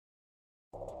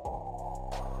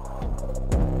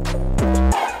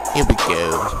Here we go.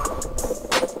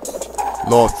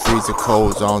 Lord Freezer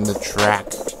Cole's on the track.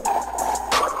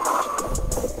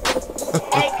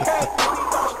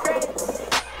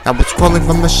 I was crawling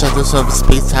from the shadows of a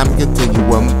space-time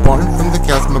continuum, born from the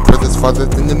chaos my brothers farther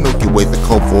than the Milky Way. The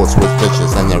cold force was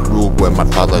vicious, and I ruled where my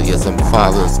father, yes, and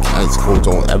fathers. Ice cold,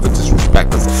 don't ever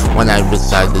disrespect us. When I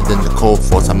resided in the cold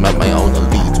force, I met my own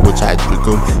elite, which I had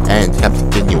become and kept to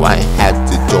continue. I had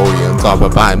the Dorians all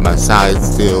by my side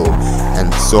still,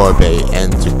 and Sorbet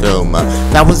and Tacoma.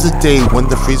 That was the day when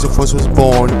the Freezer Force was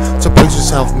born. So brace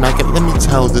yourself, maggot, let me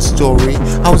tell the story.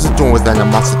 I was adored with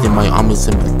animosity, my army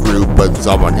simply grew, but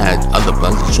Zarbon had other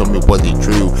plans to show me what he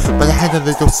drew. But I had a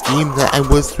little scheme that I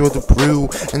was through the brew,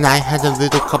 and I had a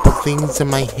little couple things in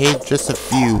my head, just a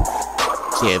few.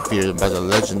 Can't fear by the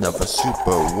legend of a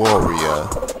super warrior.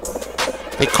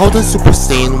 They called us Super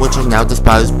Saiyan, which I now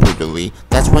despise brutally.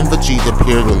 That's when Vegeta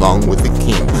appeared along with the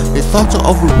king. They thought to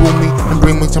overrule me and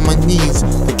bring me to my knees.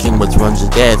 The king was run to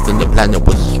death and the planet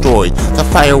was destroyed. The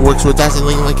fireworks were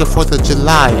dazzling like a 4th of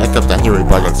July. I kept on hearing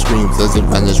Bardock screams as he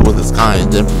vanished with his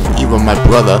kind. And even my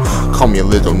brother called me a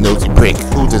little nosy prick.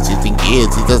 Who does he think he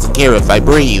is? He doesn't care if I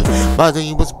breathe. But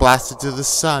he was blasted to the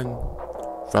sun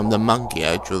from the monkey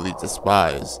I truly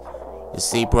despise. You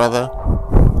see, brother?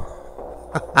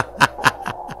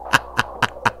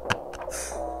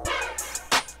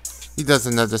 He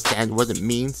doesn't understand what it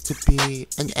means to be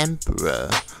an emperor.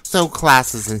 So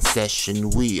class is in session,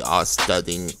 we are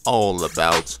studying all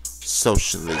about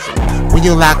socialism. When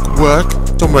you lack work,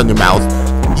 don't run your mouth,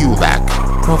 you lack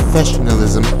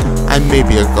professionalism. I may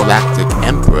be a galactic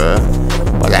emperor,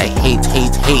 but I hate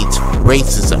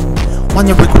racism. When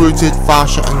I recruited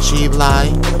Fasha and G-Lai,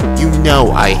 you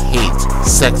know I hate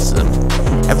sexism.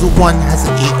 Everyone has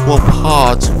an equal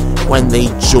part when they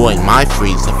join my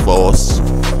Freezer Force.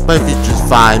 But if you just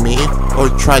fight me, or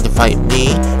try to fight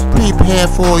me, prepare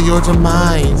for your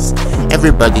demise.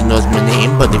 Everybody knows my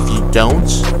name, but if you don't,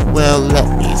 well,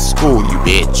 let me school you,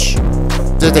 bitch.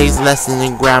 Today's lesson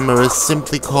in grammar is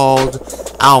simply called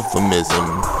alphemism.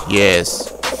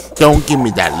 Yes, don't give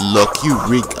me that look, you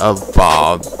reek of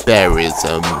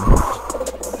barbarism.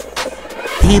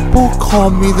 People call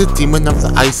me the demon of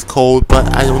the ice cold,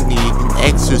 but I don't need an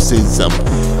exorcism.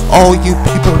 All you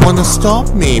people wanna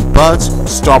stop me, but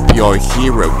stop your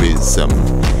heroism.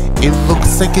 It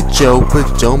looks like a joke,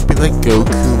 but don't be like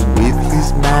Goku with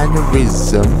his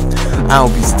mannerism. I'll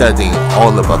be studying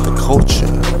all about the culture,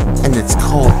 and it's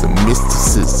called the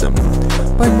mysticism.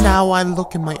 But now I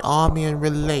look at my army and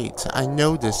relate. I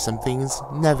notice some things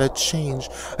never change.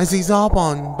 I see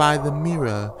Zarbon by the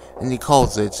mirror, and he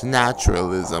calls it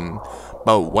naturalism.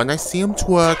 But when I see him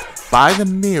twerk by the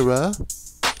mirror,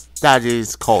 that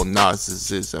is called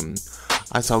narcissism.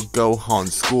 I saw Gohan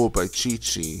schooled by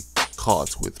Chi-Chi,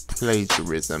 caught with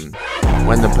plagiarism.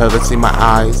 When the perverts see my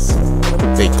eyes,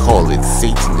 they call it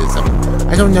Satanism.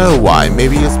 I don't know why,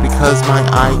 maybe it's because my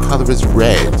eye color is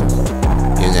red,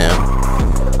 you know?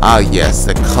 Ah yes,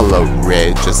 the color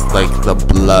red, just like the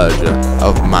blood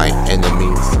of my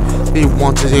enemies. They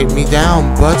want to take me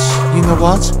down, but you know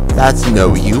what? That's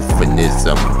no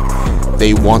euphemism.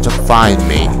 They want to find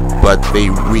me, but they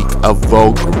reek of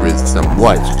vulgarism.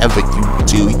 Whatever you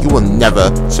do, you will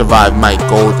never survive my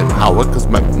golden power, cause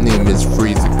my name is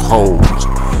Freezer Cold.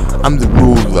 I'm the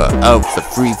ruler of the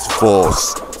Freeze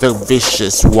Force, the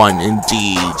vicious one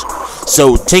indeed.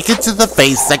 So take it to the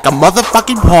face like a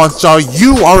motherfucking porn star,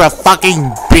 you are a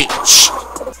fucking bitch!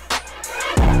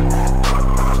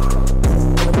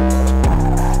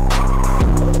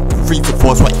 Freezer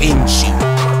Force, what ain't you?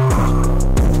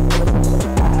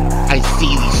 I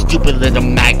see these stupid little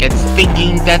maggots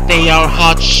thinking that they are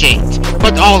heart-shaped,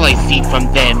 but all I see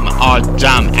from them are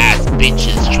dumb-ass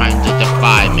bitches trying to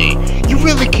defy me. You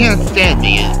really can't stand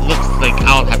me. It looks like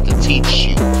I'll have to teach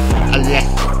you a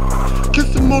lesson.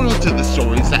 Cause the moral to the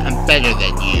story is that I'm better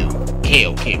than you.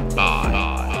 KOK, bye.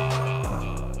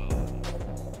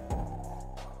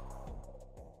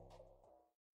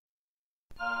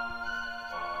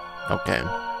 Okay.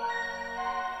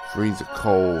 Freezer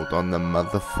Cold on the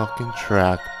motherfucking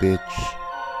track, bitch.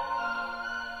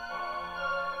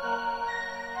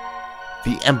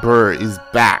 The Emperor is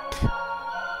back.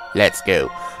 Let's go.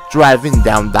 Driving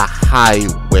down the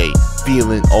highway,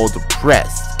 feeling all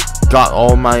depressed. Got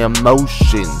all my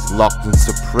emotions locked and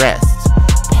suppressed.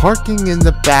 Parking in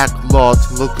the back lot,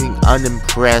 looking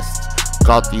unimpressed.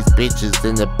 Got these bitches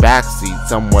in the backseat,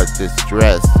 somewhat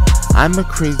distressed. I'm a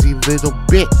crazy little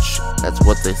bitch, that's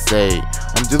what they say.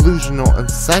 I'm delusional and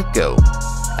psycho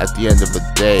at the end of the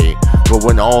day. But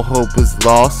when all hope is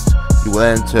lost, you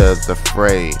enter the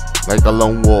fray. Like a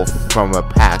lone wolf from a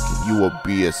pack, you will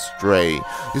be a stray.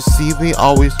 You see, they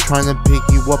always trying to pick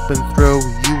you up and throw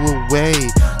you away.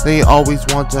 They always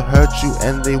want to hurt you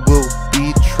and they will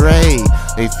betray.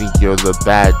 They think you're the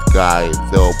bad guy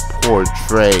they'll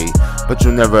portray, but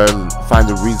you'll never find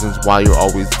the reasons why you're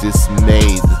always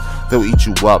dismayed. They'll eat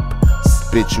you up,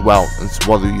 spit you out, and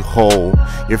swallow you whole.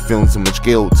 You're feeling so much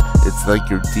guilt, it's like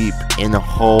you're deep in a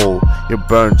hole. You're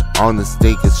burnt on the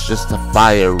stake, it's just a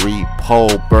fiery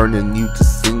pole, burning you to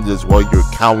cinders while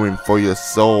you're cowering for your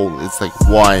soul. It's like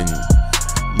 1,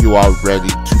 you are ready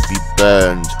to be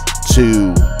burned.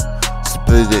 2,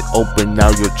 split it open, now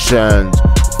you're churned.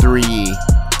 3,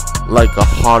 like a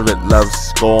harlot love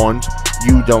scorned,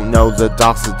 you don't know the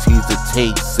doxities it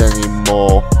takes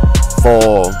anymore.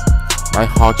 4, my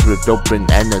heart's ripped open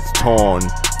and it's torn.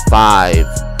 5,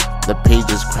 the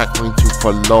pages crackling too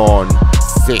forlorn.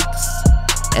 6,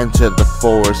 enter the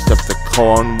forest of the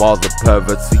corn while the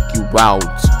perverts seek you out,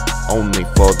 only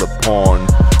for the porn.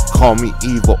 Call me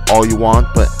evil all you want,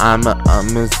 but I'm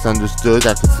misunderstood.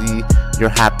 I can see you're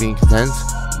happy and content.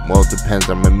 Well, it depends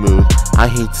on my mood. I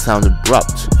hate to sound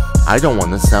abrupt, I don't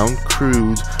want to sound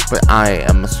crude, but I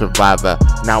am a survivor.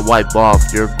 Now wipe off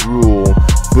your gruel.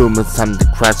 Boom, it's time to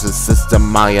crash the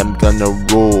system, I am gonna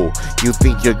rule. You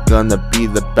think you're gonna be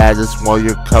the baddest while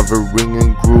you're covering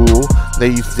in gruel? There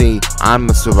you say, I'm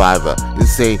a survivor. You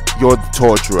say, you're the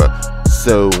torturer.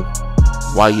 So,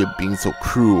 why you being so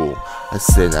cruel? I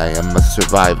said I am a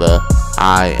survivor.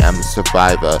 I am a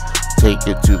survivor. Take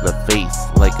it to the face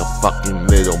like a fucking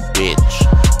little bitch.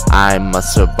 I'm a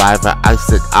survivor. I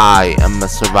said I am a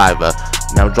survivor.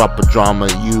 Now drop a drama,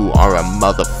 you are a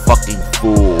motherfucking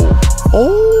fool.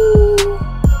 Oh,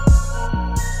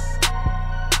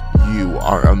 you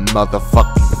are a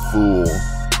motherfucking fool.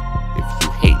 If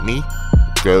you hate me,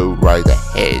 go right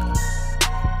ahead.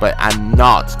 But I'm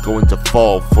not going to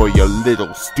fall for your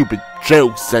little stupid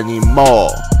jokes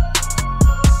anymore.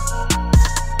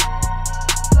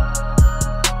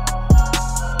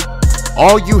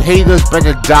 All you haters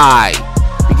better die,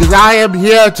 because I am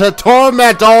here to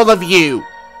torment all of you.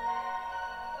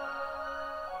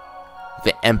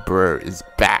 The Emperor is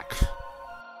back.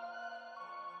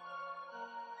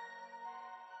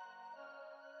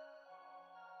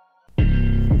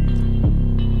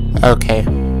 Okay.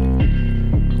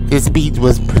 This beat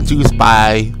was produced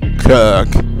by Kirk,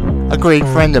 a great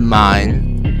friend of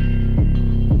mine.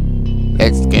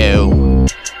 Let's go.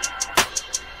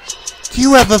 Do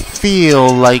you ever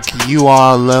feel like you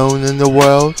are alone in the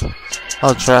world?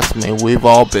 Oh, trust me, we've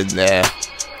all been there.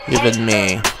 Even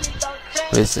me.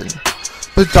 Listen.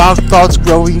 The dark thoughts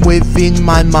growing within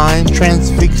my mind,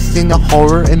 transfixed in the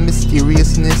horror and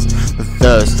mysteriousness. The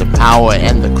thirst of power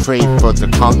and the crave for the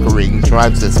conquering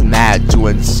drives us mad to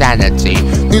insanity.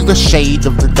 Through the shade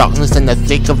of the darkness and the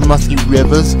thick of musty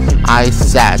rivers, I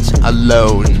sat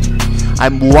alone.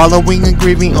 I'm wallowing and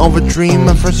grieving over dream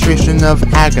and frustration of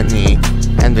agony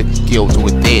and the guilt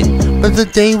within. But the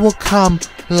day will come,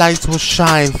 light will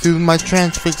shine through my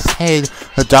transfixed head.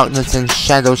 The darkness and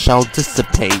shadow shall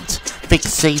dissipate,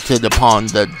 fixated upon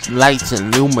the light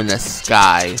and luminous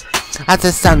sky. As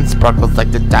the sun sparkles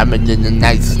like the diamond in the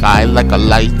night sky, like a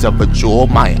light of a jewel,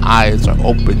 my eyes are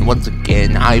open once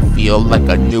again. I feel like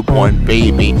a newborn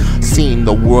baby, seeing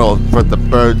the world for the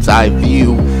bird's eye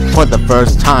view. For the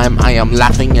first time, I am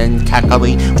laughing and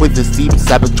cackling with this deep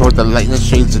saboteur. The lightness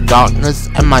shades of darkness,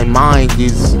 and my mind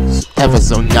is ever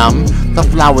so numb. The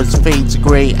flowers fade to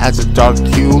gray as a dark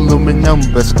hue.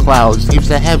 Luminous clouds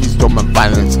leaves a heavy storm of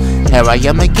violence. Here I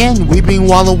am again, weeping,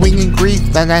 wallowing in grief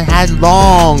that I had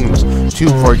longed to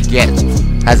forget.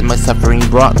 Has my suffering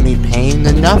brought me pain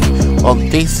enough? Well,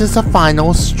 this is a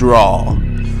final straw.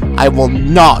 I will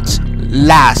not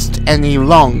last any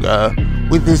longer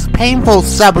with this painful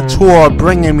saboteur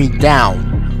bringing me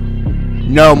down.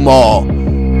 No more.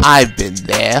 I've been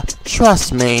there,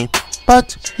 trust me.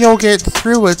 But you'll get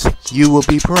through it. You will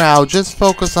be proud. Just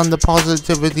focus on the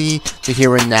positivity, the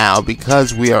here and now,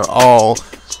 because we are all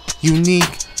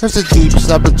unique. There's a deep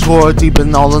saboteur deep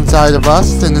and all inside of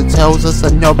us, and it tells us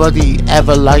that nobody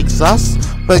ever likes us.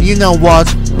 But you know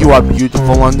what? You are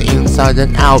beautiful on the inside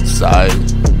and outside.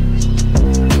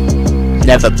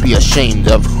 Never be ashamed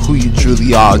of who you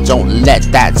truly are. Don't let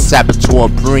that saboteur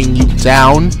bring you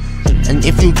down. And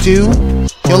if you do,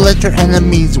 you'll let your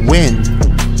enemies win.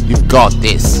 You've got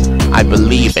this. I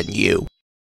believe in you.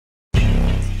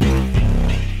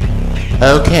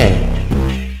 Okay.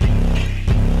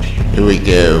 Here we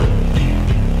go.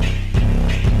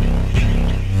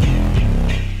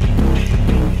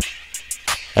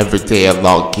 Every day I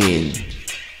log in,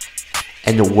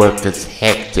 and the work is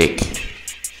hectic.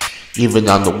 Even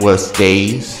on the worst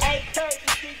days,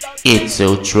 It's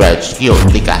so tragic. You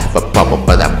don't think I have a problem,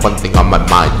 but I have one thing on my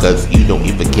mind, cause you don't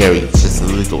even care, you're just a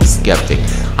little skeptic.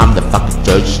 I'm the fucking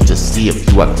judge to see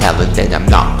if you have talent, and I'm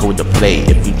not going to play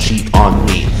if you cheat on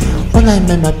me. When I'm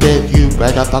in my bed, you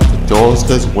better lock the doors,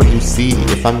 cause when you see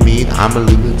if I'm mean, I'm a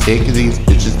lunatic. These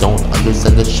bitches don't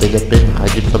understand the shit I've been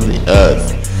hiding from the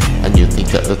earth. And you think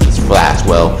the earth is flat,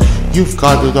 well, you've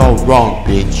got it all wrong,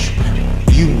 bitch.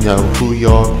 You know who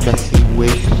you're messing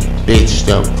with? Bitch,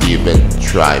 don't even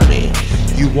try me.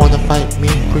 You wanna fight me?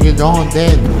 Bring it on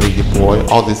then, lady boy.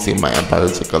 All they see my empire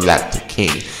is a galactic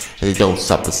king, and they don't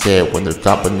stop to stare when they're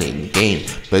dominating the game.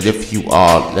 But if you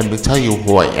are, let me tell you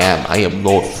who I am. I am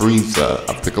Lord Frieza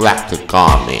of the Galactic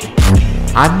Army.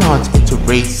 I'm not into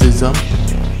racism,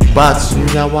 but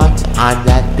you know what? I'm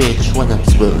that bitch when I'm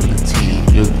spilling the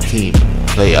tea. You're the team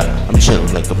player, I'm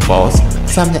chilling like a boss,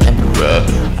 cause I'm the emperor.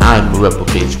 I'm a rebel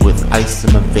bitch with ice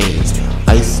in my veins,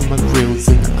 ice in my grills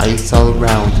and ice all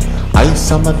around, ice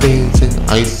on my veins and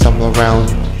ice all around.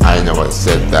 I know I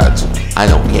said that, I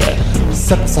don't care.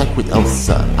 Except like with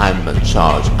Elsa, I'm in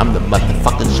charge. I'm the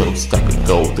motherfucking show-stopping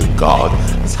golden god.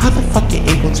 Cause how the fuck you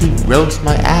able to roast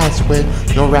my ass when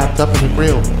you're wrapped up in a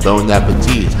grill? Bon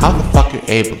appetit. How the fuck you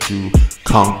able to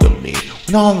conquer me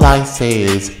when all I say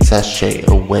is sashay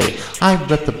away? I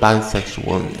rep the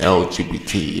bisexual and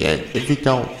LGBT, and if you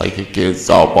don't like it, get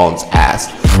Sawbone's ass.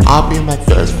 I'll be in my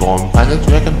first form, find a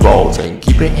Dragon Balls, and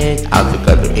keep your head out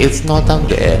together, it's not down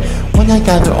there. When I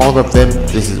gather all of them,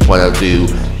 this is what I'll do.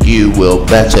 You will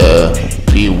better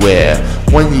beware.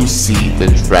 When you see the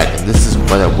dragon, this is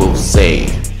what I will say.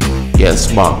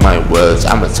 Yes, mark my words,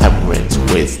 I'm a tyrant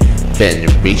with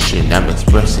veneration. I'm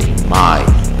expressing my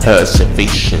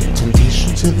perseveration,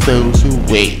 temptation to those who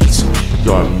wait.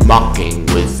 You're mocking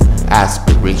with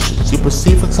aspirations. You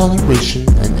perceive exoneration,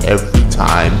 and every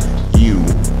time you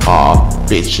are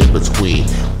bitch in between.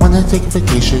 When I take a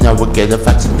vacation, I will get a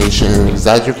vaccination, and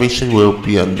exaggeration will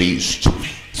be unleashed.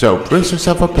 So brace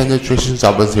yourself for penetrations,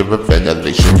 always hear a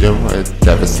ventilation, a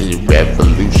devastating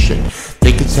revolution.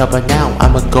 They can tell by now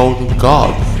I'm a golden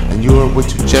god, and you are way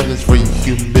too jealous for your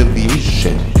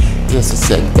humiliation. Yes, I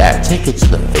said that, take it to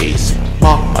the face.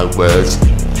 Mark my words,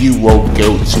 you will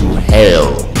go to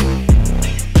hell.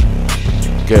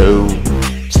 Go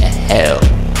to hell.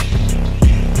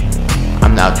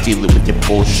 I'm not dealing with your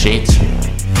bullshit.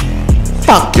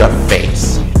 Fuck your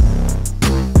face.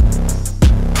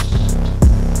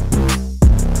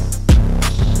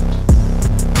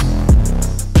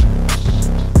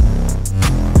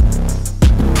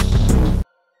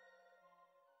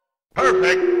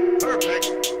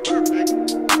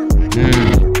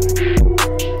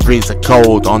 Freeze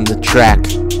cold on the track.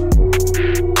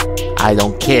 I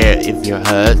don't care if you're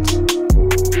hurt.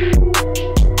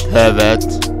 Pervert.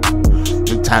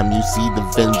 The time you see the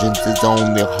vengeance is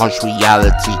only harsh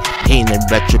reality. Pain and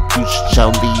retribution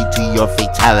shall lead to your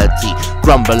fatality.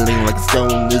 Grumbling like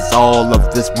stone is all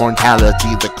of this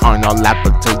mortality. The carnal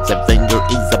appetites of anger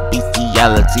is a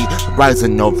bestiality. Rise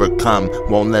and overcome,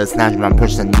 won't let it snatch my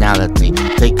personality.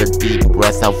 Take a deep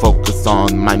breath, I'll focus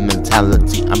on my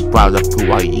mentality. I'm proud of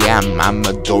who I am, I'm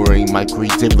adoring my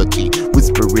creativity.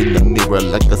 Whisper in the mirror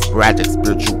like a sporadic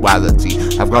spirituality.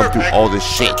 I've gone through all this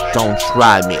shit, don't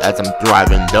try me as I'm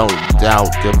thriving. Don't doubt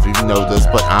if you know this,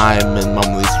 but I'm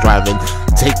normally striving.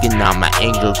 Taking out my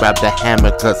anger, grab the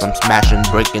hammer cause I'm smashing.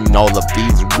 Breaking all of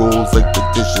these rules like the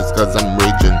dishes cause I'm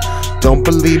raging. Don't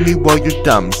believe me? Well, you're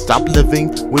dumb. Stop living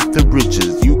with the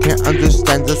riches. You can't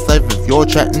understand this life if you're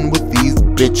chatting with these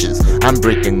bitches. I'm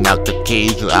breaking out the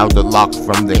cage, out the lock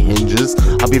from the hinges.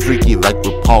 I'll be freaky like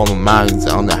RuPaul Mines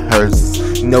on the hearse.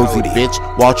 Nosy bitch,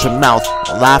 watch your mouth.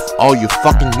 Laugh all you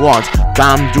fucking want, but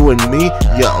I'm doing me.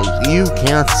 Yo, you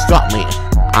can't stop me.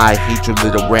 I hate your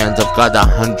little rant. I've got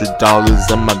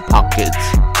 $100 in my pocket.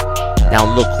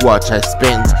 Now look what I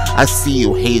spent. I see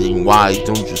you hating, why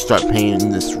don't you start paying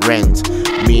this rent?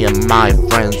 Me and my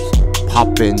friends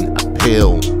popping a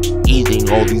pill, eating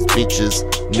all these bitches,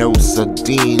 no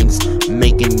sardines,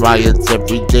 making riots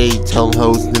every day, tell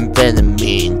hoes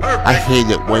amphetamine. I hate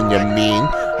it when you're mean.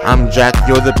 I'm Jack,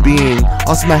 you're the bean.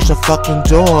 I'll smash the fucking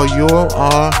door, you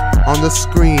are on the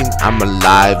screen. I'm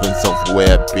alive in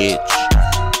software, bitch.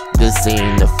 This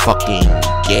ain't a fucking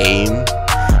game.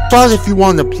 But if you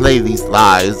wanna play these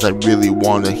lies, I really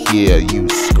wanna hear you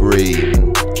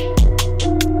scream.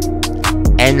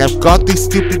 And I've got these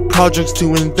stupid projects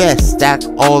to invest, stack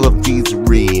all of these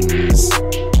reams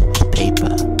of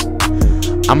paper.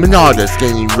 I'm an artist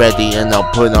getting ready and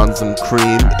I'll put on some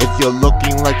cream. If you're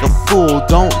looking like a fool,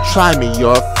 don't try me,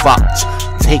 you're fucked.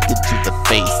 Take it to the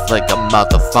face like a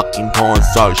motherfucking porn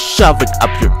star. Shove it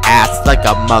up your ass like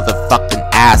a motherfucking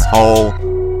asshole.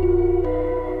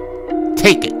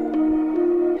 Take it.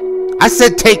 I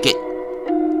said take it.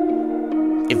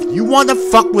 If you wanna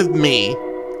fuck with me,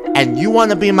 and you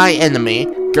wanna be my enemy,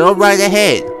 go right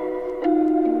ahead.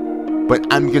 But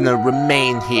I'm gonna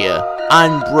remain here,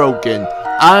 unbroken,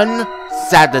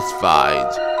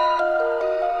 unsatisfied,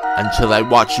 until I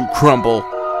watch you crumble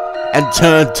and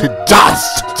turn to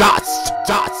dust, dust,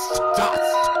 dust,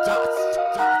 dust, dust,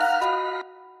 dust.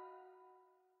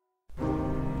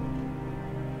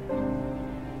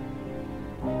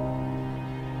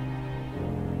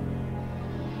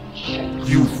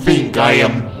 You think I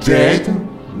am dead?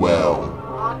 Well,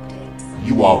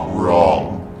 you are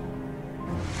wrong.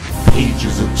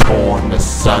 Pages are torn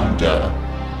asunder,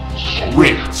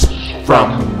 ripped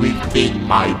from within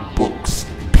my books,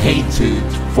 painted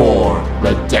for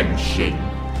redemption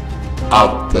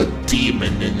of the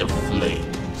demon in the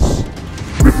flames.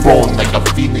 Reborn like a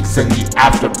phoenix in the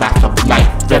aftermath of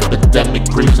life, epidemic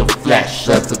craves of flesh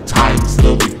as the time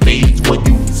slowly fades. When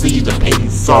you see the pain,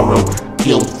 sorrow,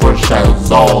 guilt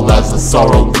foreshadows all as the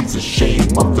sorrow leaves the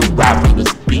shame of the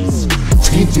ravenous beast.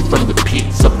 Tainted from the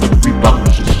pits of the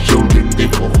rebellious children, they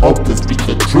will hope to speak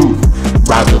the truth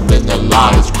rather than the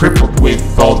lies. Crippled with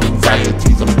all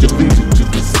anxieties, I'm deluded to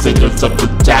the sinners of the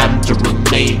damned to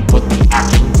remain for the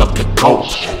actions of the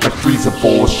cult. My freezer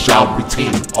force shall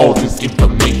retain all this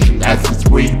information as this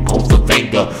great pulse of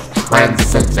anger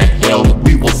transcends the hell.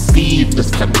 We will see this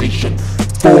damnation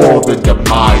for the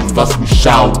demise, thus we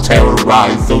shall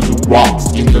terrorize those who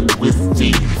walks in the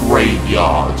twisty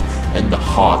graveyard. And the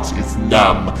heart is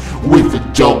numb with the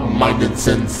dope-minded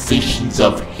sensations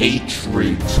of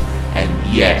hatred. And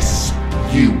yes,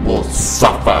 you will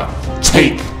suffer.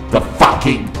 Take the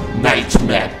fucking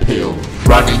nightmare pill.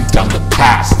 Running down the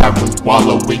past, I was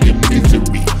wallowing in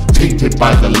misery, tainted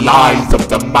by the lies of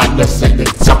the mindless and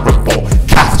insufferable.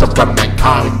 Cast from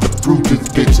mankind, the fruit is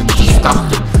bitter and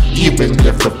disgusting, even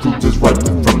if the fruit is ripe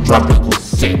from tropical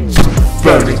scents.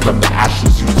 Burning from the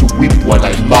ashes, used to weep what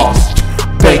I lost,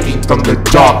 begging from the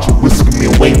dark to whisk me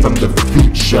away from the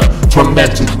future,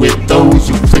 tormented with those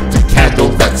who flicked a candle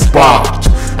that sparked.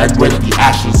 And when the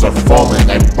ashes are fallen,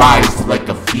 I rise like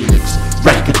a phoenix.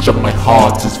 Wreckage of my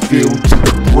heart is filled to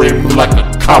the brim like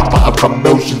a cup of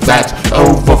emotions that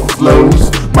overflows.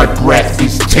 My breath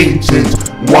is tainted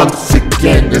once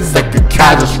again. It's like a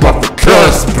catastrophic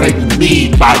curse plaguing me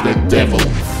by the devil.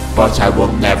 But I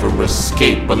will never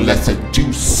escape unless I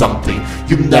do something.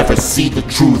 You never see the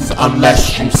truth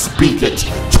unless you speak it.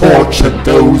 Torture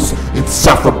those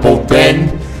insufferable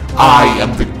then. I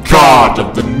am the god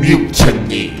of the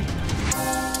mutiny.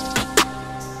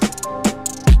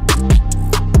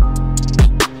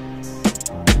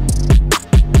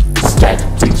 Static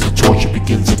takes the torture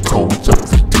begins the cold of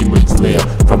the demon's lair.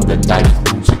 From the knife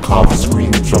wounds the carved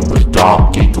screams from the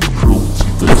dark gate of cruelty.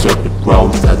 The serpent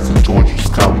growls as the tortures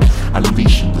come,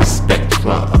 unleashing the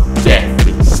spectra of death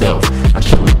itself. I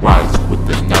shall rise with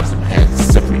the knives in hand,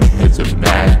 severing heads of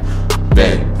man.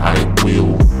 Then I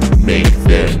will make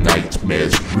their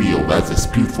nightmares real as I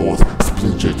spew forth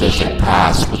splinters as I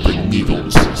pass with the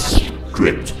needles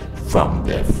stripped from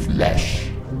their flesh.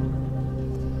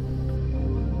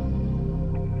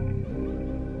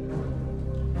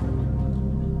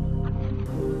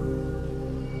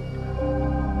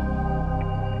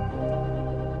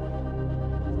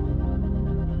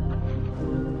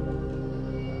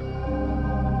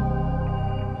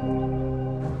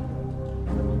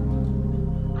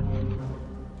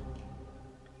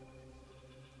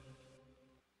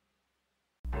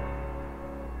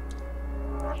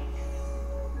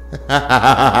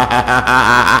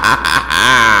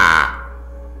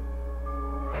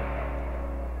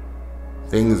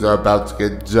 Things are about to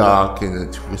get dark in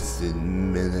a twisted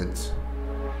minute.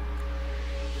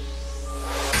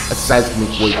 A seismic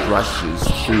wave rushes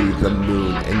through the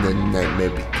moon and the nightmare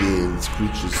begins.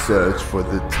 Creatures search for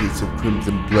the taste of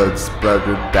crimson blood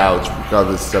splattered out,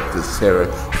 regardless of the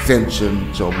terror.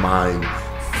 Sentient mind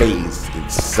faced in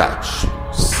such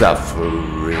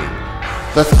suffering.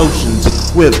 Thus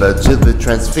oceans quiver to the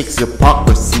transfixed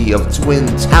hypocrisy of twin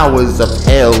towers of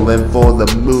hell, and for the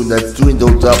moon that's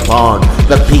dwindled upon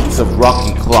the peaks of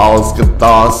rocky claws,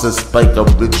 catharsis spike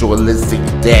of ritualistic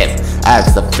death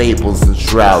as the fables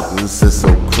enshroud the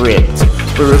Cecil crypt.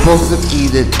 The repulsive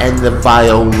Eden and the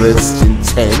vilest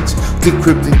intent,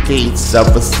 decrypting gates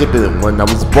of a stimulant when I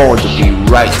was born to be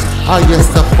right. Ah yes,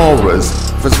 the horrors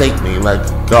forsake me like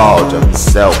God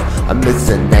himself, amidst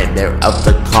the nightmare of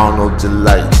the carnal delight.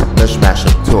 The smash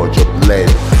of torture bled,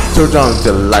 so dark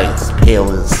delights pale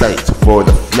in sight for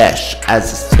the flesh, as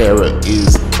its terror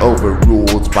is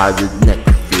overruled by the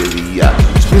necrophilia pedophilia.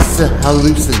 Twisted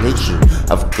hallucination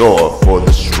of gore for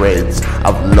the shreds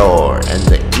of lore, and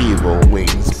the evil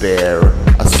wings bear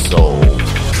a soul.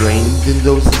 Drained in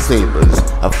those sabers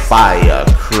of fire,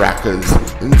 crackers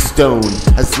and stone,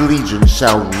 as legion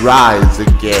shall rise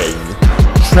again.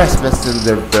 Trespassing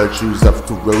their virtues of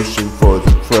corrosion for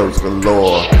the crows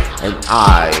galore, and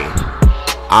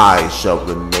I shall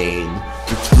remain.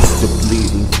 The twist of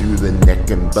bleeding through the neck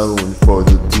and bone, for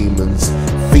the demons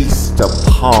feast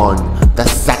upon the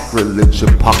sacrilege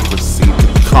hypocrisy.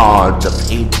 The card of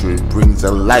hatred brings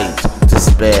a light to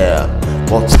spare,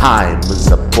 while time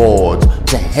is aboard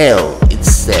to hell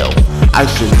itself. I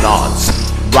should not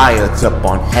riot up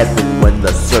on heaven when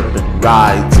the serpent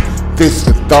rides. This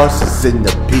catharsis in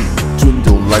the peak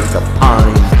dwindle like a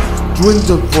pine,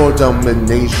 dwindle for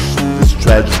domination. This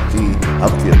tragedy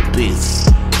of the abyss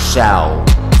shall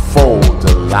fold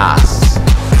alas.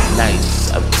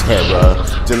 Nights of terror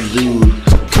delude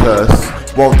to curse,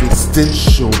 while the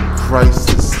existential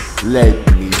crisis led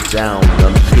me down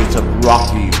a pit of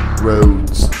rocky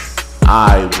roads.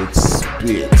 I would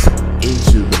spit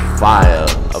into the fire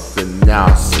of the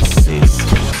narcissist.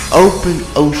 Open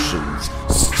oceans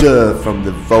stir from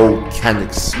the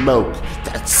volcanic smoke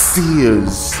that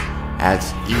sears at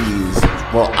ease,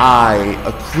 while I,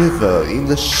 a quiver in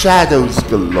the shadows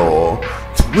galore,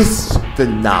 twist the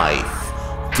knife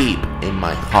deep in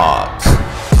my heart.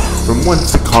 From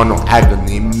whence a carnal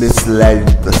agony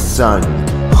misled the sun,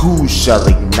 who shall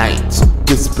ignite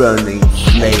this burning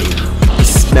flame? The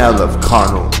smell of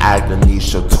carnal agony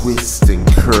shall twist and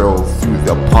curl through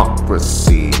the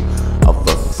hypocrisy of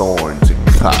a thorn to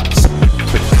cut.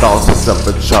 The thoughts of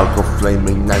a charcoal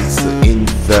flaming nights, the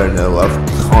inferno of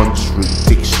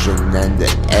contradiction and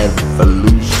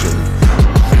evolution.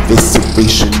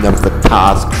 Evisceration of the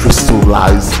task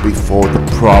crystallized before the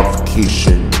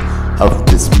provocation of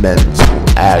this mental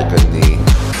agony.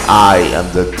 I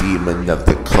am the demon of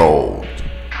the cold,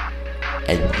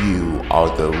 and you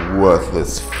are the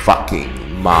worthless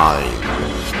fucking mind.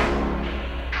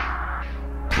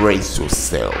 Brace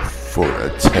yourself for a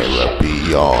terror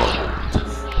beyond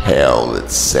hell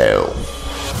itself.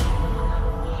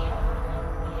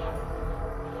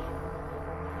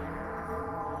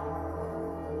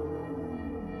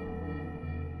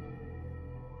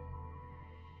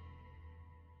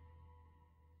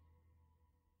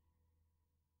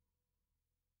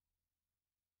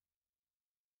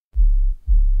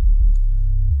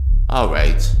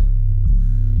 Alright.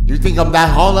 You think I'm that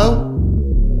hollow?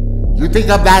 You think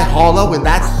I'm that hollow and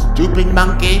that stupid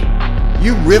monkey?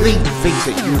 You really think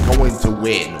that you're going to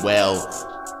win? Well,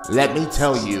 let me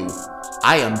tell you,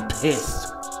 I am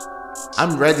pissed.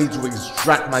 I'm ready to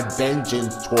extract my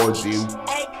vengeance towards you.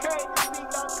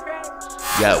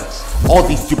 Yo, all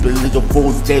these stupid little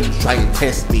fools dare to try and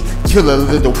test me. Kill a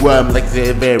little worm like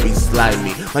they're very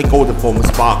slimy. My golden form is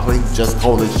sparkling, just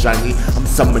cold and shiny. I'm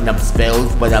summoning up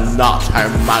spells, but I'm not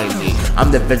Hermione.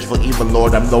 I'm the vengeful evil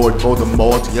lord, I'm Lord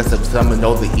Voldemort. Yes, I've summoned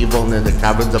all the evil in the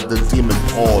caverns of the demon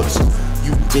port.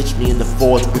 You ditch me in the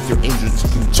fort with your angels to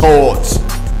contort,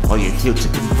 while you're here to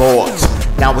convert.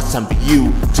 Now it's time for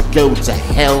you to go to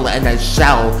hell, and I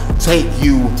shall take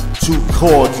you to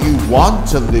court. You want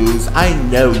to lose, I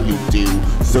know you do.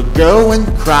 So go and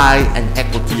cry and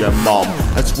heckle to your mom.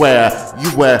 I swear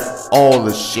you wear all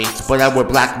the shit, but I wear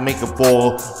black makeup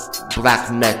for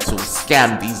black metal.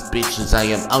 Scam these bitches, I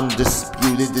am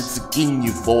undisputed. It's a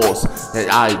Ginyu force that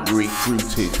I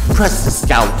recruited. Press the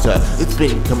scouter, it's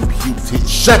been computed.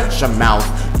 Shut your mouth,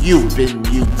 you've been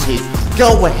muted.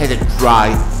 Go ahead and cry,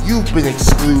 you've been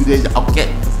excluded. I'll get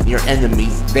your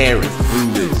enemies, they're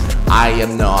included. I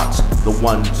am not the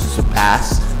one to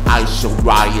surpass. I shall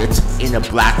riot in a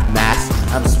black mass.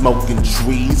 I'm smoking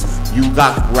trees, you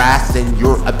got grass, and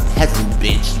you're a peasant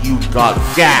bitch, you got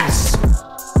gas.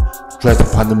 Dress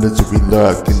upon the misery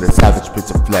lurk in the savage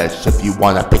pits of flesh. If you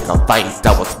wanna pick a fight,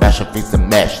 I will smash your face and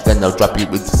mesh. Then I'll drop you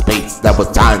into space, now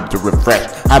it's time to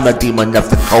refresh. I'm a demon of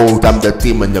the cold, I'm the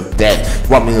demon of death.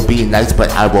 Want me to be nice,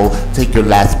 but I will take your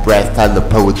last breath. I love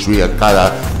poetry, I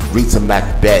gotta read some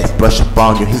Macbeth. Brush up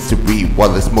on your history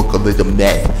while I smoke a little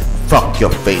meth. Fuck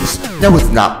your face, no it's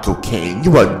not cocaine.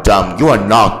 You are dumb, you are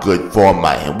not good for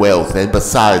my wealth. And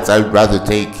besides, I'd rather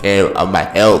take care of my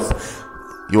health.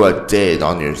 You are dead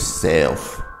on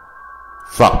yourself.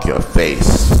 Fuck your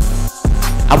face.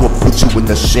 I will put you in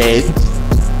the shed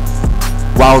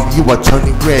while you are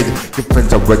turning red. Your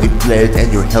friends already fled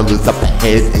and your hell is up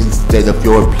ahead. Instead of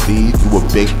your plea, you will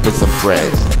beg for some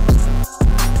bread.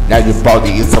 Now your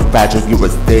body is so fragile, you're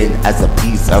as thin as a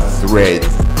piece of thread.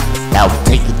 Now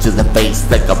take it to the face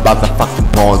like a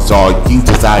motherfucking pawn saw. You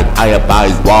decide, I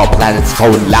abide while planets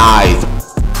collide.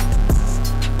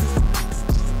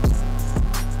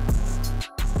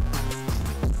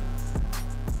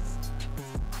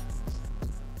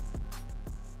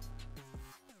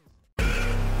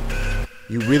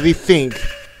 You really think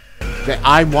that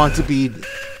I want to be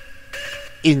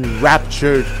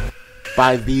enraptured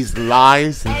by these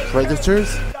lies and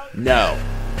predators? No.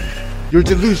 You're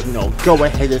delusional. Go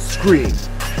ahead and scream,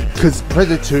 cause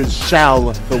predators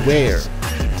shall beware.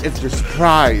 If you're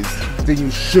surprised, then you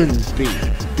shouldn't be,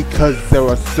 because there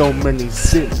are so many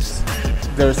simps.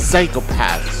 They're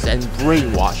psychopaths and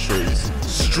brainwashers,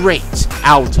 straight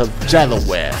out of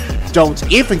Delaware.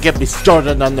 Don't even get me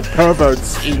started on the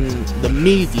perverts in the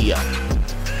media.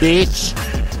 Bitch,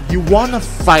 you wanna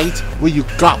fight? Well, you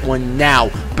got one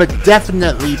now, but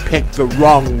definitely pick the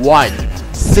wrong one.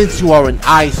 Since you are an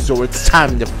eyesore, it's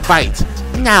time to fight.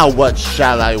 Now what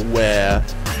shall I wear?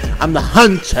 I'm the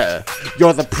hunter,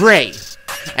 you're the prey.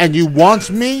 And you want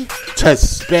me to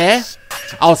spare?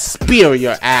 I'll spear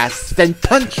your ass, then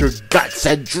punch your guts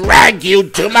and drag you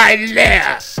to my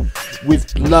lair.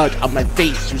 With blood on my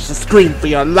face, you should scream for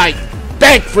your life.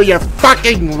 Beg for your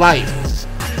fucking life.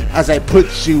 As I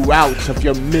put you out of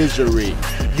your misery,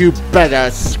 you better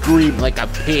scream like a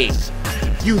pig.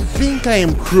 You think I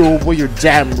am cruel? Well, you're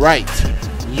damn right.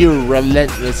 You're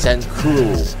relentless and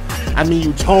cruel. I mean,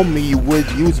 you told me you would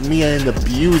use me and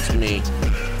abuse me,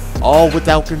 all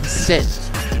without consent.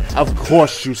 Of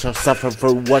course you shall suffer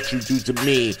for what you do to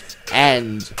me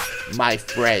and my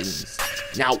friends.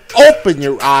 Now open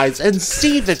your eyes and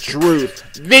see the truth.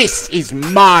 This is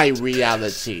my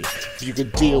reality. If you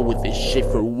could deal with this shit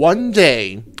for one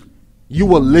day, you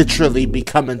will literally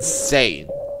become insane.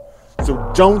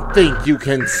 So don't think you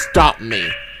can stop me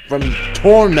from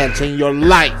tormenting your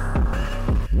life.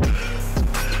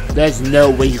 There's no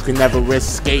way you can ever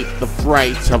escape the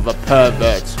fright of a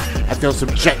pervert. I feel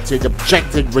subjected,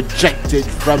 objected, rejected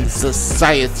from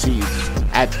societies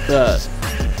at birth.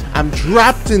 I'm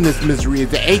trapped in this misery.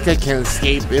 The ache I can't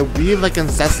escape. It'll be like an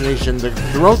assassination. The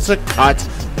throats are cut,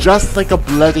 just like a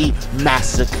bloody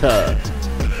massacre.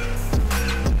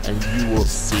 And you will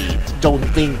see. Don't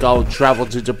think I'll travel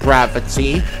to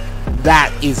depravity.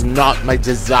 That is not my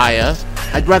desire.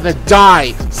 I'd rather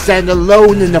die, stand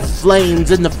alone in the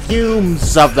flames, in the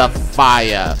fumes of the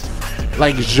fire.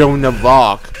 Like Joan of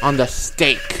Arc on the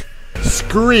stake,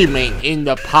 screaming in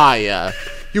the pyre.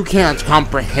 You can't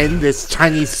comprehend this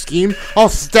tiny scheme. I'll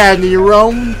stand in your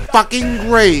own fucking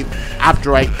grave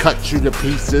after I cut you to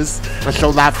pieces. I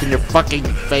shall laugh in your fucking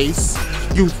face.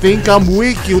 You think I'm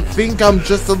weak? You think I'm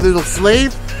just a little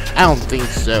slave? I don't think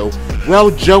so.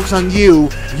 Well, joke's on you.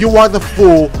 You are the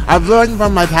fool. I've learned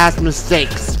from my past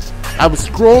mistakes. I was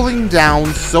scrolling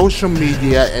down social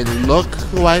media and look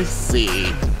who I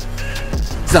see.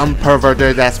 Some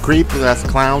perverted ass creepy ass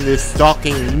clown is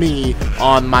stalking me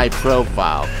on my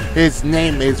profile. His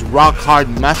name is Rock Hard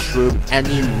Mushroom and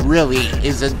he really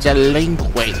is a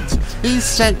delinquent. He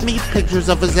sent me pictures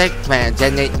of his eggplant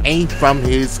and it ain't from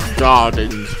his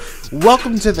garden.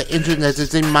 Welcome to the internet.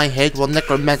 It's in my head while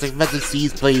necromantic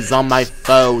fantasies plays on my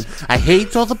phone. I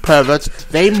hate all the perverts.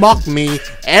 They mock me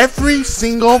every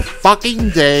single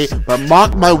fucking day. But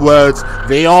mark my words,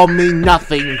 they all mean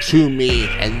nothing to me.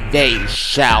 And they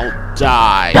shall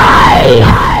die.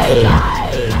 Die!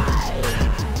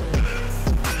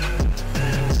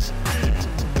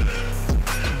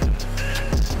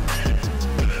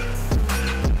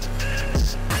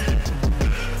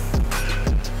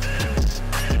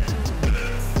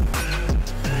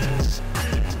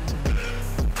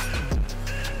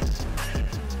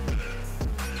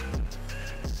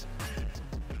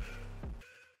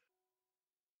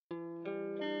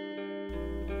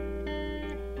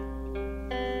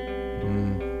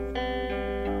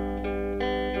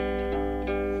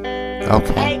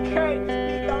 Okay.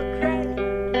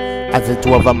 As I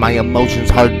dwell on my emotions,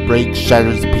 heartbreak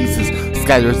shatters to pieces.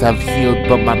 Scatters have healed,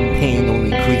 but my pain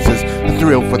only increases. The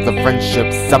thrill for the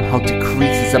friendship somehow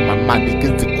decreases, and my mind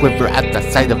begins to quiver at the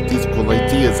sight of these cruel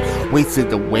ideas.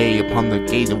 Wasted away upon the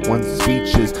gate of one's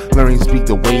speeches, learning to speak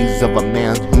the ways of a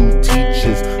man who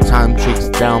teaches. Time tricks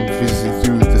down physically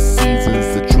through the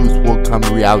seasons. The truth will come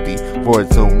reality for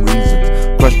its own reasons.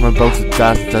 Crush my bones to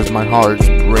dust as my heart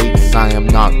breaks. I am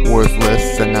not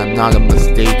worthless and I'm not a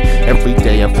mistake. Every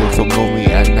day I feel so lonely,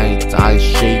 at night I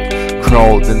shake.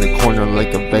 Crawled in the corner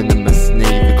like a venomous snake.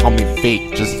 They call me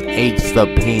fake, just aches the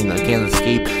pain I can't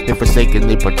escape. They forsaken,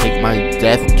 they partake my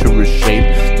death to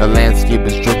reshape. The landscape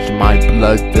is drenched in my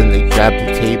blood, then they grab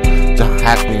the tape to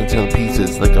hack me into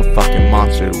pieces like a fucking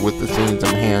monster with the stains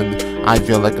on hand. I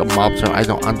feel like a mobster, I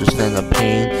don't understand the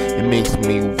pain. It makes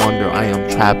me wonder, I am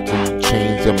trapped in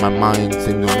chains and my mind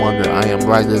seems to wonder. I am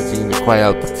rising to cry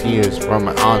out the tears for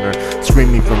my honor,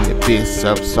 screaming from the abyss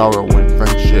of sorrow and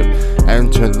friendship.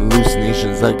 Enter the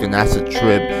hallucinations like an acid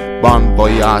trip. Bon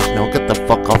voyage, now get the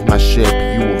fuck off my ship.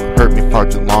 You will hurt hurt me far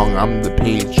too long. I'm the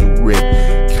page you rip,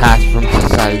 cast from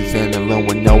society's end, alone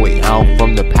with no way out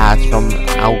from the past, from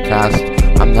the outcast.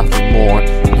 I'm nothing more.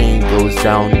 Pain goes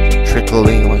down,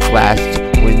 trickling like glass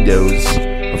windows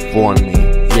before me.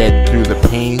 Yet through the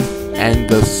pain and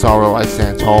the sorrow I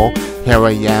stand tall. Here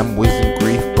I am, wasting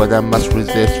grief, but I must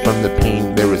resist. From the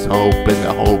pain there is hope, and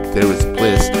the hope there is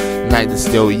bliss. Night is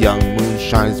still young, moon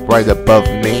shines bright above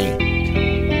me.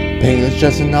 Pain is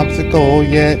just an obstacle,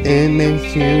 yet it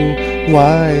makes you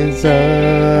wiser.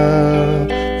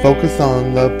 Focus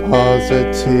on the positivity.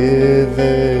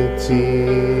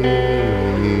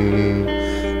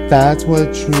 That's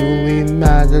what truly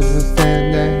matters, to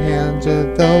stand a hand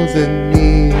to those in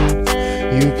need.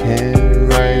 You can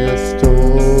write a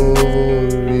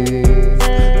story.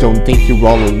 Don't think you're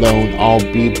all alone, I'll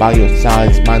be by your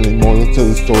side, smiling more to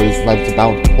the stories. Life's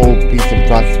about hope, peace, and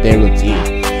prosperity.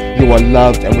 You are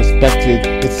loved and respected.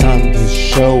 It's time to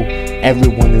show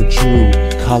everyone your true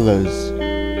colors.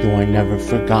 You are never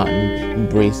forgotten.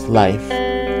 Embrace life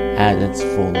at its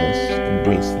fullest.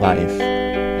 Embrace life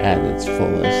at its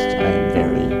fullest. I am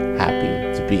very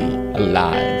happy to be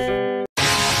alive.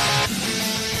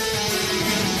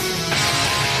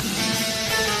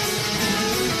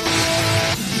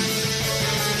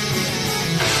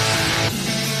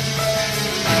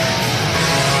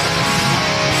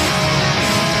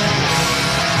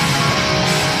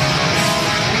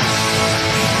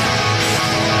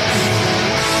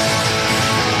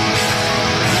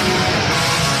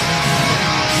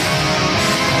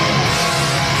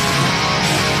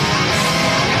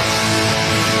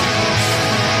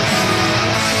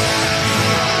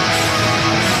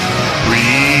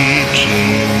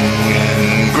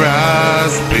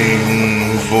 Grasping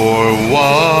for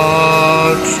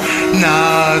what's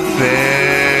not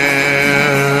there.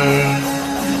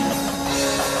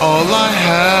 All I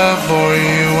have for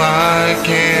you I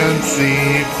can't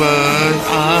see, but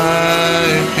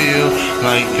I feel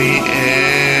like the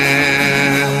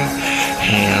air.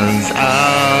 Hands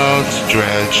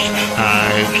outstretched,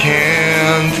 I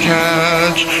can't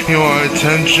catch your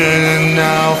attention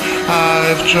now.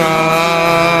 I've tried.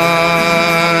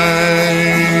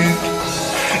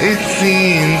 It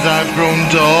seems I've grown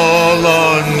dull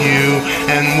on you,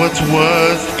 and what's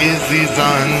worse is these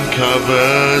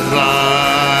uncovered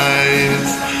lies.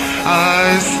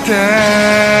 I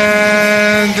stand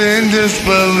in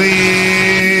disbelief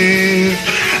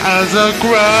as the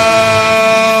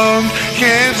ground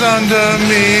caves under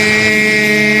me.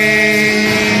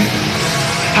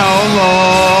 How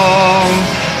long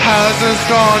has this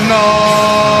gone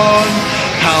on?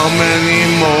 How many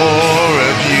more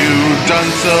have you done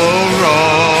so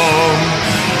wrong?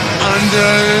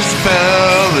 Under your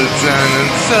spell, it's an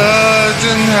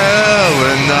uncertain hell,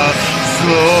 and a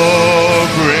slow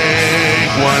break,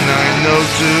 one I know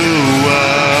too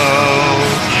well.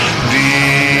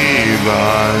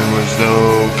 Divine was so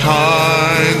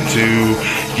kind to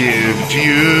give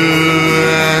you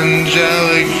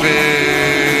angelic face.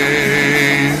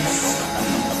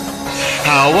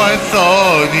 How I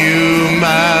thought you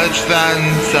matched that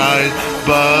inside,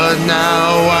 but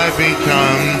now I've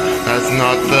become, that's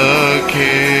not the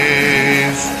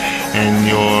case. And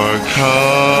your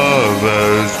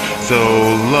covers, so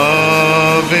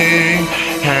loving,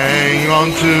 hang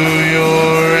on to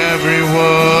your every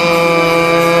word.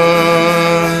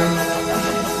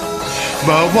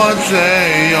 But once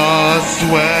they are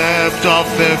swept off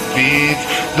their feet,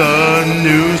 the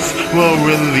noose will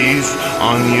release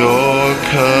on your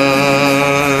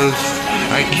curse.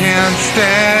 I can't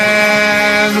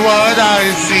stand what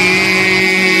I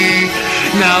see,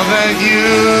 now that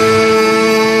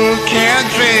you can't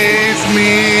face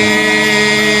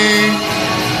me.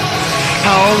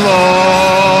 How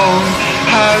long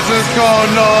has this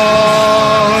gone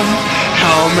on?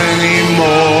 How many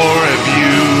more have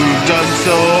you done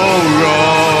so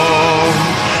wrong?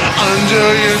 Under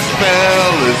your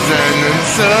spell is an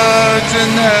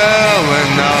uncertain hell,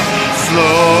 and a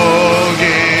slow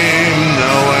game,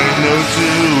 now I know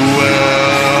too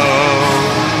well.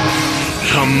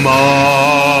 Come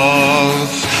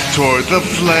moths toward the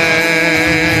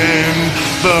flame,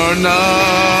 burn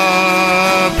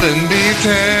up and be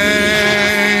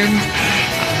tamed.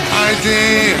 I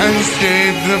did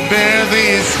escape the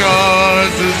barely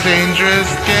scars, this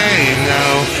dangerous game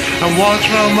now. I watch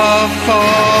from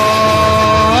afar.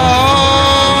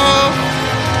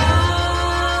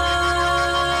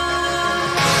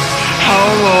 How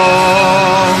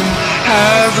long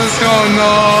has this gone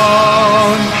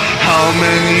on? How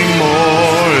many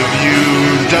more have you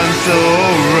done so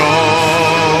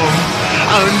wrong?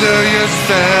 Under your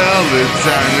spell, it's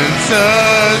an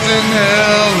uncertain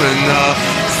hell, and a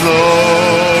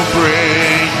slow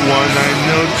break, one I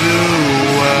know too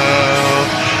well.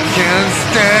 Can't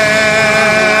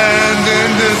stand in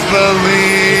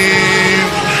disbelief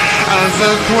as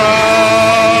the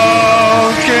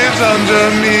crowd caves under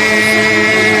me.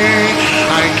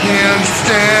 I can't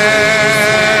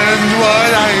stand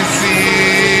what I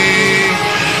see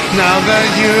now that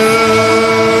you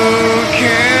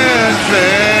can't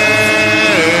face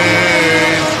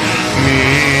me.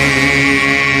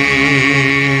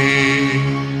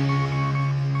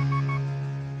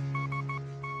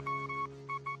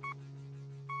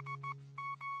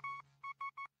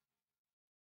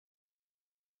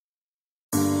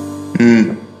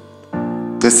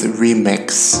 This is a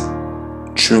remix.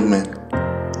 Truman,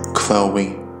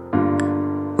 Chloe,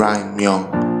 Ryan Young.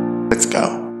 Let's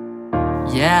go.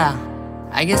 Yeah,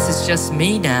 I guess it's just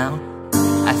me now.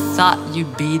 I thought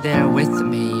you'd be there with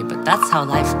me, but that's how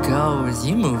life goes.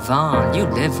 You move on, you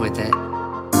live with it.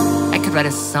 I could write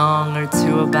a song or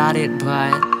two about it,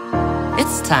 but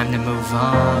it's time to move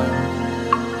on.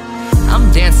 I'm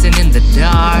dancing in the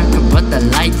dark, but the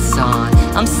light's on.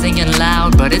 I'm singing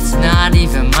loud, but it's not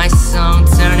even my song.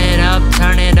 Turn it up,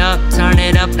 turn it up, turn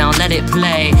it up, now let it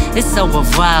play. It's so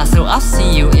wild, so I'll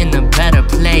see you in a better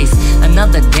place.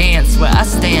 Another dance where I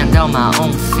stand on my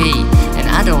own feet, and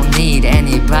I don't need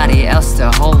anybody else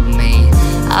to hold me.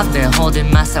 I've been holding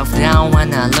myself down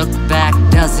when I look back.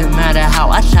 Doesn't matter how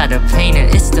I try to paint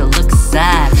it, it still looks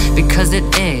sad, because it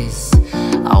is.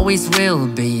 Always will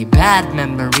be. Bad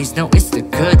memories, no, it's the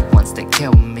good ones that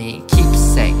kill me.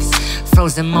 Keepsakes,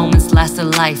 frozen moments last a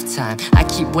lifetime. I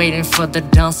keep waiting for the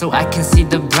dawn so I can see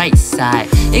the bright side.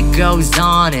 It goes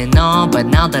on and on, but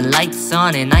now the light's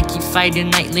on, and I keep fighting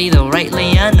nightly, though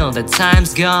rightly I know the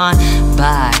time's gone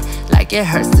by. Like it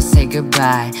hurts to say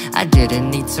goodbye. I didn't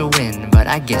need to win, but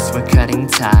I guess we're cutting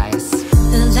ties.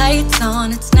 The light's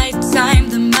on, it's nighttime,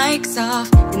 the mic's off,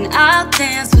 and I'll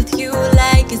dance with you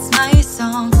like it's my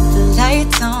song. The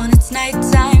light's on, it's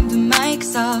nighttime, the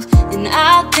mic's off, and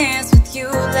I'll dance with you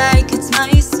like it's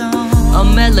my song. A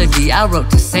melody I wrote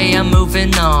to say I'm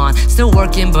moving on. Still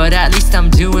working, but at least I'm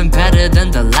doing better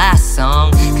than the last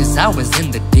song. Cause I was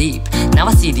in the deep, now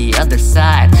I see the other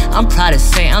side. I'm proud to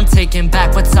say I'm taking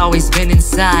back what's always been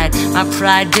inside. My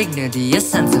pride, dignity, a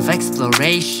sense of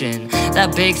exploration.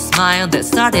 That big smile that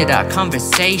started our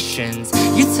conversations.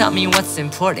 You taught me what's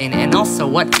important and also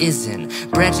what isn't.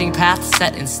 Branching paths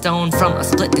set in stone from a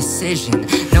split decision.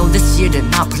 No, this year did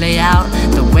not play out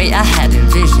the way I had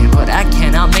envisioned, but I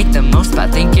cannot make the most by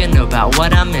thinking about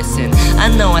what I'm missing. I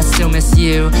know I still miss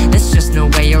you, there's just no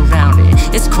way around it.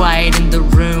 It's quiet in the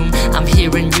room, I'm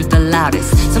hearing you the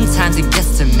loudest. Sometimes it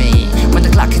gets to me when the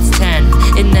clock hits 10.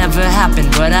 It never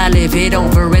happened, but I live it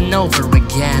over and over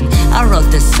again. I wrote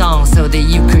this song so that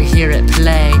you could hear it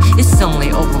play. It's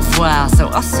only au revoir, so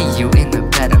I'll see you in a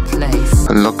better place.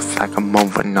 It looks like I'm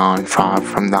moving on, far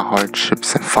from the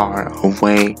hardships and far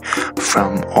away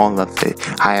from all of it.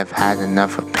 I have had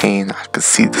enough of pain. I could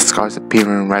see the scars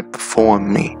appearing right before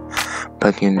me.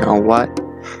 But you know what?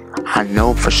 I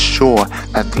know for sure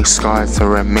that these scars that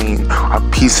remain are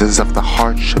pieces of the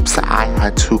hardships that I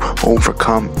had to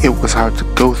overcome. It was hard to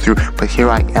go through, but here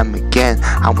I am again.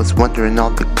 I was wondering all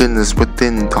the goodness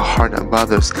within the heart of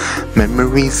others.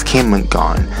 Memories came and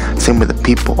gone, same with the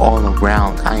people all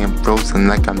around. I am frozen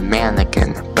like a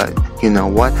mannequin, but you know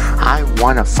what? I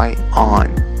wanna fight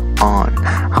on.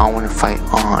 I wanna fight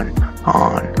on.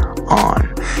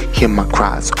 Hear my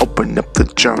cries, open up the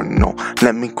journal.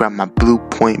 Let me grab my blue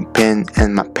point pen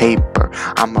and my paper.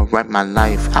 I'ma write my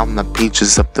life out on the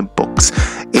pages of the books.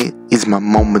 It is my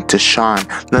moment to shine.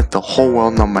 Let the whole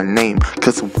world know my name,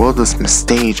 cause the world is my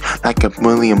stage like a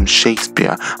William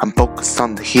Shakespeare. I'm focused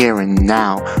on the here and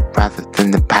now rather than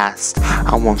the past.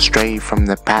 I won't stray from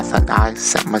the path that I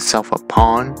set myself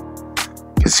upon.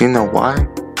 Cause you know what?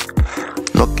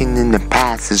 Looking in the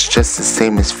past is just the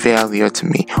same as failure to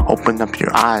me. Open up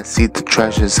your eyes, see the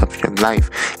treasures of your life.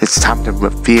 It's time to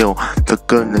reveal the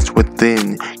goodness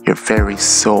within your very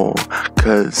soul.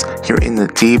 Cause you're in the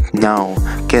deep, no,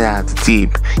 get out of the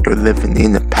deep. You're living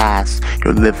in the past,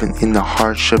 you're living in the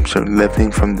hardships, you're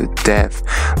living from the death.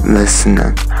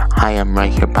 Listening, I am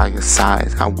right here by your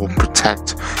side. I will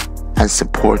protect and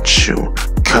support you.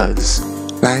 Cause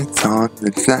Lights on,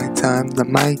 it's nighttime, the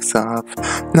mic's off.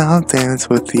 Now I'll dance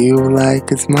with you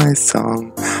like it's my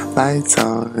song. Lights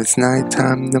on, it's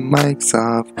nighttime, the mic's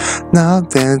off. Now I'll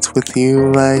dance with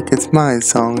you like it's my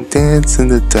song. Dance in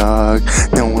the dark,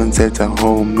 no one's there to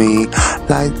hold me.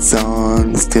 Lights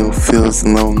on, still feels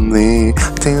lonely.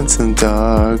 Dance in the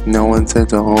dark, no one's there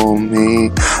to hold me.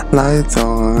 Lights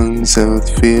on, so it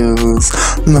feels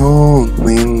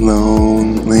lonely,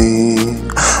 lonely.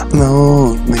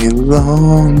 Lonely,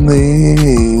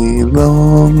 lonely,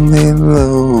 lonely,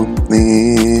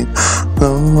 lonely,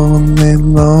 lonely,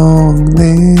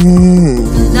 lonely.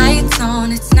 Lights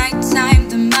on, it's nighttime,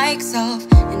 the mic's off,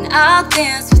 and I'll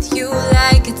dance with you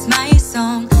like it's my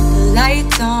song. The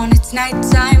lights on, it's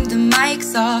nighttime, the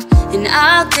mic's off, and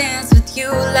I'll dance with you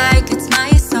like it's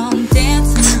my song.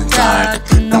 Dance in the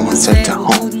dark, no one's there to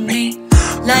hold me.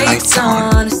 Lights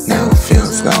on, it still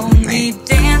feels lonely.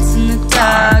 Dance in the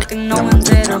dark, and no one's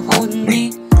there to hold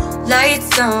me.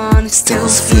 Lights on, it still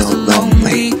feels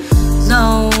lonely.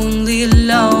 Lonely,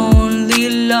 lonely,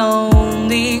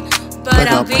 lonely, but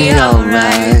I'll be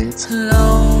alright.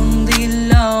 Lonely,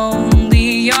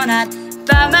 lonely, you're not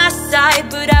by my side,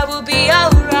 but I will be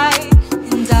alright.